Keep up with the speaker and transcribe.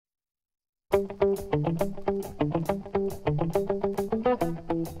I'm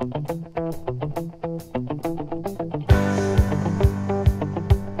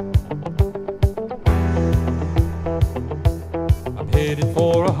headed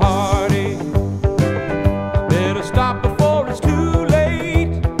for a heartache. I better stop before it's too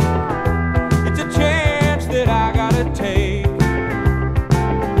late. It's a chance that I gotta take.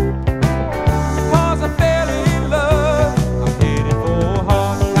 'Cause I fell in love. I'm headed for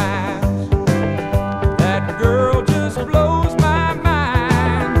hard times. That girl just blows my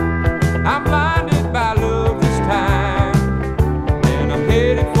mind. I'm blinded by love this time, and I'm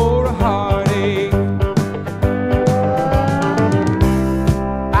headed for a heartache.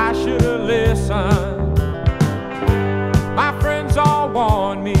 I should've listened. My friends all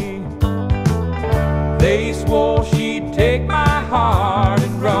warned me. They swore she'd take my heart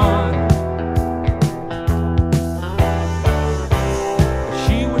and run.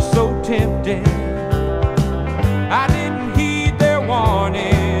 She was so tempting, I didn't heed their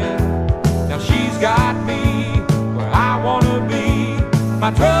warning. Now she's got me where I wanna be.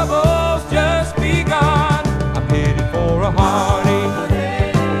 My trouble's just begun. I'm headed for a heartache.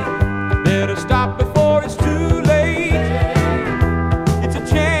 Better stop before it's too late. It's a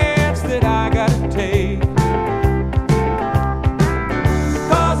chance that I gotta take.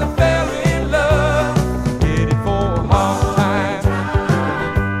 'Cause I fell in love, headed for a hard time.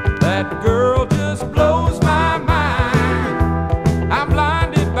 That girl just blows my mind. I'm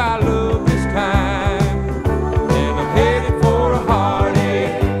blinded by love this time, and I'm headed for a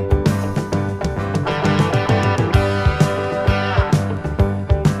heartache.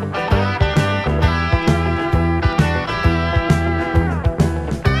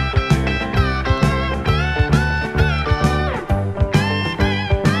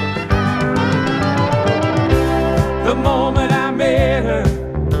 The moment I met her,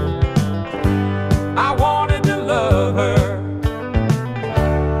 I wanted to love her,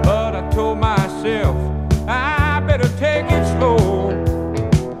 but I told myself I better take it slow.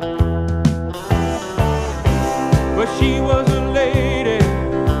 But she was a lady,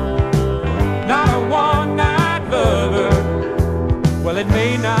 not a one-night lover. Well, it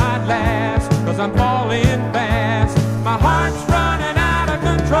may not last, 'cause I'm falling fast. My heart's running out of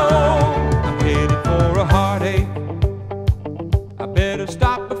control. I'm headed for a heartache. I better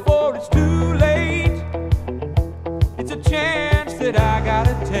stop before